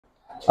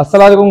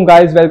अस्सलाम वालेकुम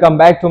guys, welcome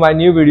back to my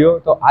new video.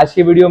 तो आज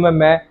की वीडियो में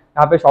मैं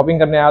यहाँ पे शॉपिंग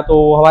करने आया,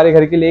 तो हमारे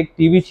घर के लिए एक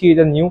टीवी चाहिए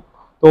था न्यू।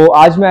 तो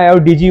आज मैं आया हूँ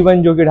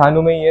DG1 जो कि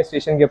ढानू में ही है,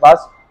 स्टेशन के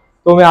पास।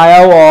 तो मैं आया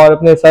हूँ और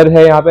अपने सर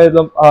है यहाँ पे,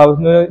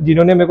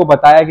 जिन्होंने मेरे को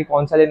बताया कि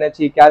कौन सा लेना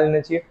चाहिए, क्या लेना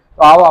चाहिए।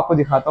 तो आओ आपको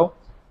दिखाता हूँ।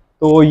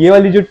 तो ये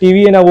वाली जो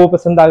टीवी है ना, वो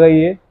पसंद आ गई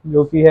है,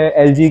 जो कि है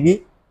LG की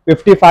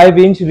 55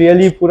 इंच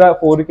रियली पूरा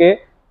 4K।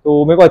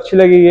 तो मेरे को अच्छी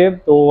लगी है,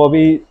 तो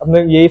अभी हम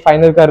यही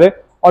फाइनल कर रहे हैं।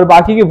 और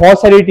बाकी की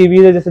बहुत सारी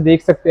टीवी है, जैसे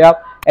देख सकते हैं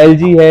आप,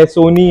 LG है,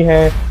 सोनी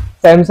है,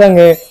 सैमसंग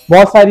है,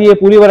 बहुत सारी है,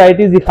 पूरी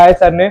वैरायटीज दिखाए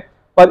सर ने।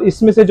 पर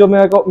इसमें से जो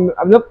मेरे को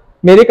मतलब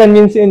मेरे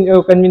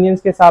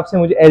कन्वीनियंस के हिसाब से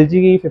मुझे LG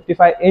की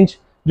 55 इंच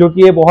जो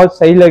कि ये बहुत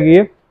सही लगी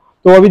है।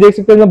 तो अभी देख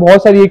सकते हैं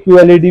बहुत सारी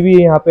QLED भी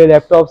है यहाँ पे,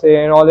 लैपटॉप है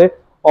एंड ऑल है।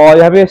 और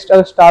यहाँ पे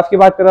स्टाफ की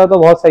बात कर रहा तो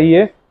बहुत सही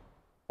है,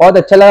 बहुत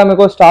अच्छा लगा मेरे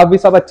को। स्टाफ भी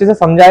सब अच्छे से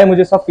समझाए,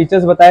 मुझे सब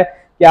फीचर्स बताए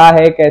क्या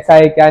है, कैसा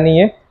है, क्या नहीं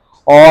है।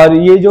 और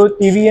ये जो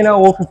टीवी है ना,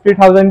 वो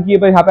 50,000 की है,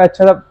 पर यहाँ पे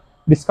अच्छा सा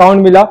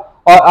डिस्काउंट मिला।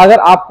 और अगर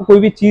आपको कोई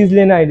भी चीज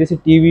लेना है, जैसे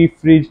टीवी,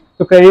 फ्रिज,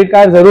 तो क्रेडिट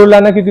कार्ड जरूर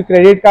लाना, क्योंकि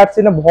क्रेडिट कार्ड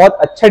से ना बहुत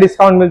अच्छा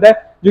डिस्काउंट मिलता है।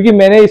 जो कि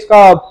मैंने इसका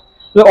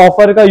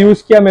ऑफर का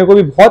यूज किया, मेरे को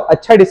भी बहुत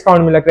अच्छा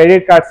डिस्काउंट मिला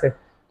क्रेडिट कार्ड से।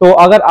 तो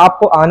अगर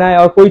आपको आना है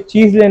और कोई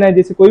चीज लेना है,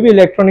 जैसे कोई भी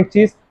इलेक्ट्रॉनिक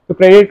चीज, तो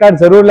क्रेडिट कार्ड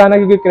जरूर लाना,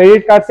 क्योंकि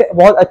क्रेडिट कार्ड से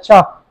बहुत अच्छा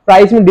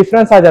प्राइस में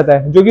डिफरेंस आ जाता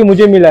है, जो कि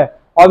मुझे मिला है।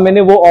 और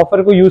मैंने वो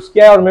ऑफर को यूज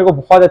किया है और मेरे को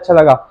बहुत अच्छा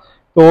लगा।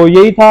 तो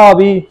यही था।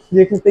 अभी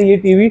देख सकते हैं ये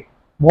टीवी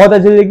बहुत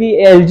अच्छी लगी।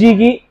 LG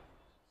की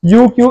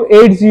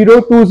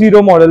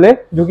UQ8020 मॉडल है,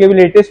 जो कि अभी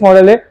लेटेस्ट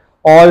मॉडल है।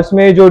 और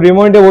इसमें जो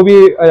रिमोट है वो भी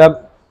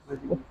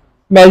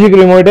मैजिक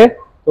रिमोट है।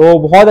 तो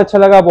बहुत अच्छा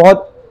लगा,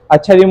 बहुत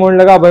अच्छा रिमोट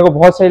लगा मेरे को,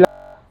 बहुत सही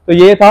लगा। तो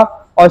ये था।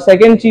 और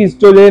सेकंड चीज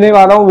जो लेने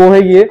वाला हूँ वो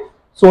है ये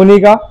सोनी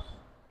का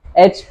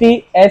HT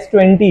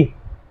S20,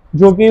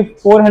 जो कि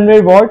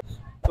 400 वॉट।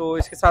 तो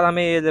इसके साथ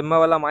हमें ये लंबा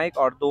वाला माइक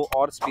और 2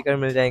 और स्पीकर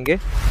मिल जाएंगे।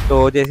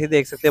 तो जैसे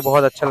देख सकते हैं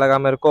बहुत अच्छा लगा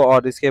मेरे को।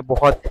 और इसके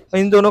बहुत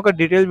इन दोनों का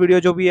डिटेल वीडियो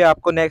जो भी है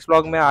आपको नेक्स्ट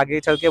व्लॉग में, आगे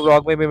चल के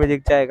व्लॉग में भी मिल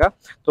जाएगा।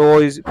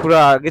 तो इस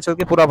पूरा आगे चल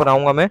के पूरा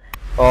बनाऊंगा मैं।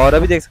 और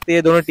अभी देख सकते हैं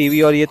ये दोनों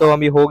टीवी, और ये तो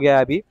अभी हो गया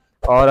है अभी।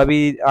 और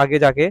अभी आगे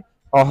जाके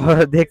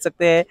और देख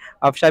सकते हैं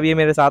अफशा भी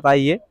मेरे साथ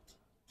आई है।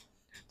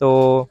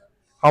 तो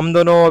हम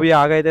दोनों अभी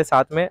आ गए थे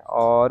साथ में।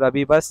 और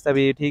अभी बस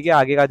अभी ठीक है,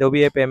 आगे का जो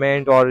भी है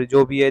पेमेंट और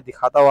जो भी है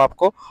दिखाता हूँ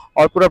आपको।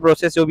 और पूरा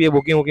प्रोसेस जो भी है,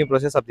 बुकिंग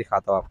प्रोसेस सब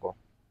दिखाता हूँ आपको।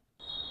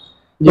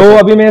 तो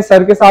अभी मैं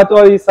सर के साथ हूँ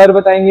और सर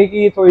बताएंगे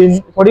कि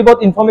थोड़ी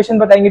बहुत इन्फॉर्मेशन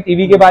बताएंगे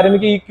टीवी के बारे में,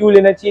 कि क्यों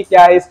लेना चाहिए,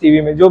 क्या है इस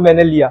टीवी में जो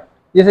मैंने लिया।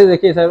 जैसे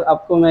देखिए सर,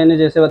 आपको मैंने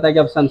जैसे बताया कि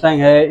अब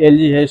सैमसंग है,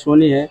 LG है,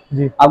 सोनी है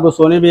जी। आपको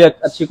सोनी भी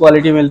अच्छी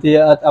क्वालिटी मिलती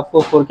है,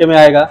 आपको 4K में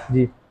आएगा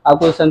जी।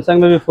 आपको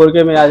सैमसंग में भी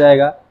 4K में आ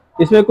जाएगा।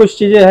 इसमें कुछ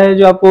चीजें हैं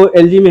जो आपको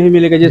LG में ही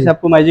मिलेगा, जैसे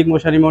आपको मैजिक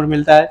मोशन रिमोट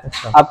मिलता है।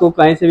 अच्छा। आपको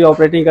कहीं से भी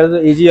ऑपरेटिंग करें तो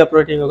इजी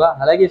ऑपरेटिंग होगा,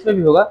 हालांकि इसमें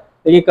भी होगा,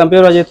 लेकिन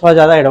कंपेयर वाइज थोड़ा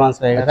ज्यादा एडवांस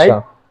रहेगा। अच्छा।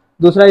 राइट।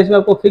 दूसरा, इसमें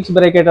आपको फिक्स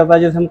ब्रैकेट आता है,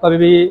 जैसे हम कभी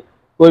भी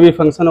कोई भी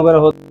फंक्शन वगैरह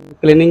हो,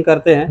 क्लीनिंग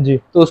करते हैं जी,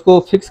 तो उसको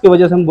फिक्स की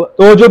वजह से हम,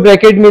 तो जो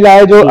ब्रैकेट मिला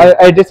है जो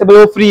एडजस्टेबल,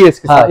 वो फ्री है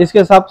इसके साथ।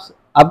 इसके साथ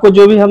आपको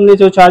जो भी हमने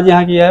जो चार्ज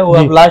यहाँ किया है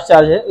वो लास्ट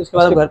चार्ज है। उसके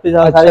बाद घर पे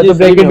सारे जो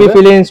ब्रैकेट भी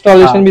फिल,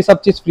 इंस्टॉलेशन भी सब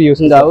चीज फ्री है।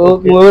 वो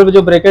मूवेबल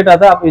जो ब्रैकेट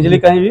आता है, आप इजीली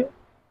कहीं भी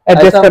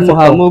एडजस्ट कर सकते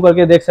हैं, मूव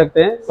करके देख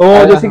सकते हैं।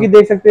 तो जैसे कि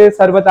देख सकते हैं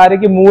सर बता रहे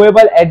कि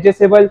मूवेबल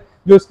एडजस्टेबल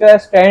जो इसका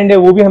स्टैंड है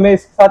वो भी हमें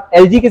इसके साथ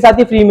LG के साथ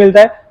ही फ्री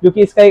मिलता है, जो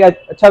कि इसका एक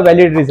अच्छा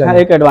वैलिड रीजन है,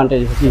 एक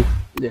एडवांटेज है जी।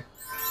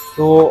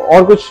 तो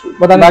और कुछ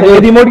बताना चाहिए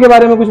रिमोट के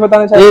बारे में, कुछ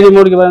बताना चाहिए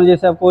रिमोट के बारे में?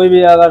 जैसे आप कोई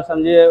भी अगर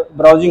समझिए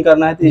ब्राउजिंग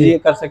करना है तो इजी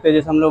कर सकते हैं,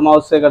 जैसे हम लोग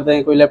माउस से करते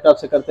हैं, कोई लैपटॉप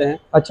से करते हैं।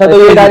 अच्छा, तो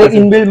ये डायरेक्ट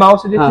इनबिल्ट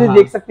माउस है, जैसे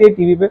देख सकते हैं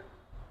टीवी पे।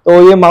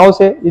 तो ये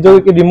माउस है, ये जो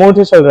रिमोट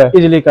से चल रहा है,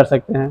 इजीली कर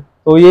सकते हैं।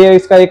 तो ये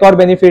इसका एक और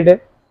बेनिफिट है।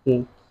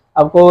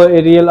 आपको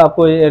रियल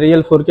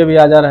 4K भी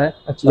आ जा रहा है।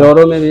 अच्छा।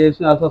 जोरो में भी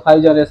इसमें आपको 5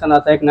 जनरेशन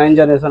आता है, एक 9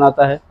 जनरेशन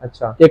आता है।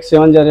 अच्छा। एक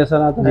 7 जनरेशन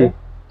आता है।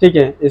 ठीक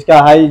है। इसका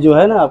हाई जो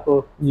है ना,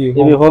 आपको ये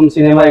भी होम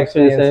सिनेमा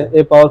एक्सपीरियंस है,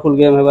 ये पावरफुल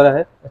गेम वगैरह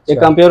है। ये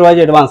कंपेयर वाइज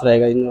एडवांस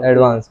रहेगा,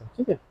 एडवांस है।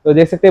 ठीक है। तो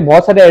देख सकते हैं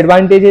बहुत सारे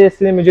एडवांटेज है,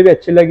 इसलिए मुझे भी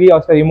अच्छी लगी। और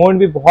उसका रिमोट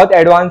भी बहुत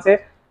एडवांस है,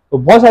 तो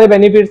बहुत सारे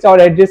बेनिफिट्स।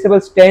 और एडजस्टेबल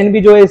स्टैंड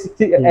भी जो है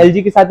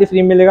LG के साथ ही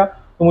फ्री मिलेगा।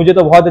 तो मुझे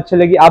तो बहुत अच्छी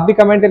लगी। आप भी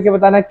कमेंट करके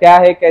बताना क्या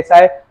है, कैसा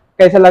है,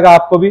 कैसा लगा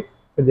आपको भी।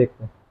 फिर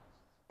देखते हैं।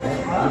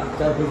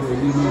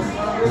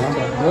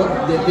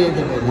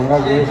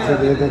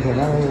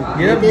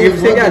 गिफ्ट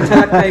से क्या अच्छा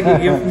लगता है कि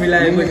गिफ्ट मिला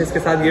है, कुछ इसके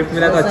साथ गिफ्ट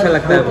मिला तो अच्छा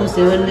लगता है।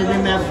 7 लेने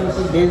में आपको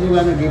कुछ दे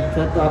दूंगा मैं गिफ्ट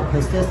का, तो आप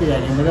हंसते से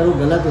जाएंगे, मगर वो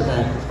गलत होता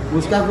है,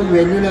 उसका कुछ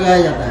वैल्यू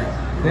लगाया जाता है।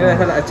 नहीं,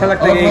 ऐसा अच्छा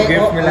लगता है कि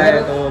गिफ्ट मिला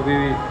है। तो अभी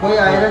कोई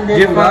आयरन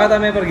गिफ्ट मांगा था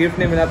मैं, पर गिफ्ट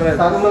नहीं मिला। पर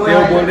वो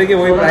बोल रही कि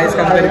वही प्राइस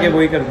कम करके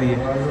वही कर दी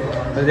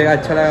है। तो देखा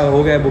अच्छा लगा,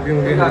 हो गया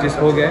बुकिंग हर चीज़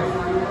हो गया।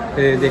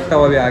 फिर देखता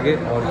हूँ अभी आगे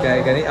और क्या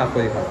है क्या नहीं,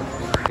 आपको दिखाता हूँ।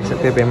 देख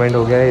सकते हैं पेमेंट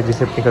हो गया है,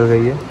 रिसिप्ट निकल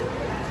गई है।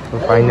 तो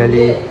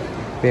फाइनली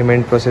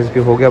पेमेंट प्रोसेस भी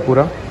हो गया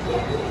पूरा।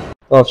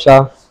 तो Afsha,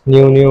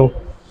 new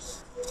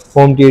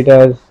home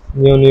theatre,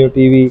 new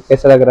TV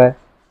कैसा लग रहा है?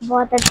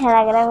 बहुत अच्छा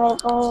लग रहा है मेरे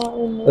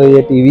को। तो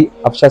ये टीवी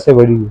अफशा से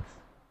बड़ी है।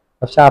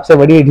 अफशा आपसे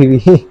बड़ी है टीवी?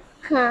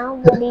 हाँ,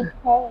 बड़ी है।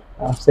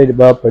 आपसे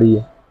बहुत बड़ी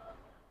है।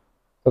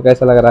 तो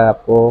कैसा लग रहा है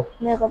आपको?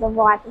 मेरे को तो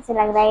बहुत अच्छा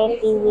लग रहा है ये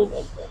टीवी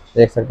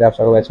देख सकते हैं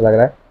अफशा को अच्छा लग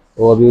रहा है।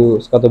 तो अभी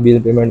उसका तो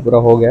बिल पेमेंट पूरा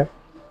हो गया।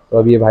 तो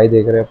अभी ये भाई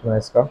देख रहे हैं अपना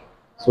इसका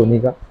सोनी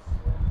का,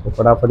 तो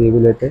फटाफट ये भी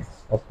लेते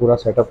और पूरा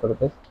सेटअप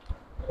करते।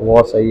 तो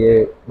बहुत सही है,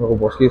 मेरे को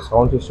बहुत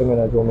साउंड सिस्टम है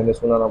ना जो मैंने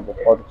सुना ना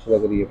बहुत अच्छी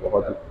लग रही है,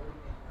 बहुत ही।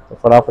 तो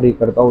फटाफट ही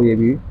करता हूँ ये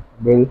भी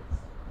बिल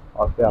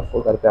और फिर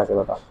आपको घर पे आके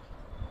बता।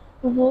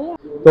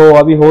 तो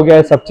अभी हो गया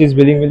है सब चीज़,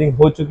 बिलिंग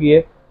हो चुकी है।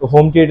 तो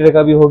होम थिएटर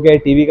का भी हो गया है,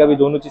 टीवी का भी,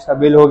 दोनों चीज़ का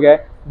बिल हो गया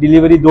है।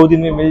 डिलीवरी 2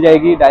 दिन में मिल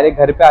जाएगी, डायरेक्ट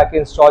घर पे आके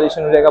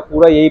इंस्टॉलेशन हो जाएगा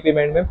पूरा यही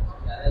पेमेंट में।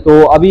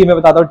 तो अभी मैं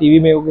बताता हूँ टीवी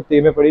में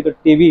कितने में पड़ी। तो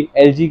टीवी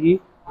LG की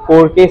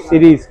 4K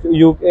सीरीज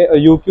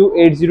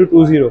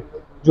UQ8020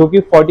 जो कि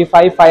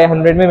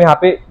 45,500 में यहाँ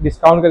पे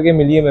डिस्काउंट करके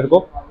मिली है मेरे को,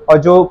 और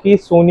जो कि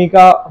सोनी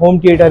का होम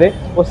थिएटर है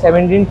वो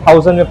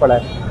 17,000 में पड़ा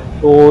है।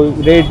 तो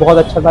रेट बहुत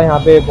अच्छा था, यहाँ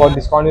पे बहुत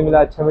डिस्काउंट भी मिला,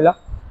 अच्छा मिला।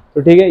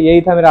 तो ठीक है,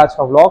 यही था मेरा आज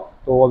का व्लॉग।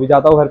 तो अभी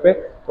जाता हूँ घर पे।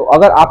 तो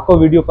अगर आपको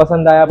वीडियो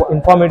पसंद आया,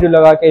 इन्फॉर्मेटिव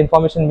लगा के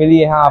इन्फॉर्मेशन मिली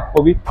है यहाँ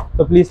आपको भी,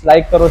 तो प्लीज़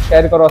लाइक करो,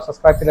 शेयर करो और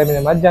सब्सक्राइब करने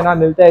में मत जाना।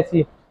 मिलता है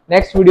ऐसी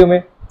नेक्स्ट वीडियो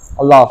में।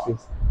 अल्लाह हाफिज़।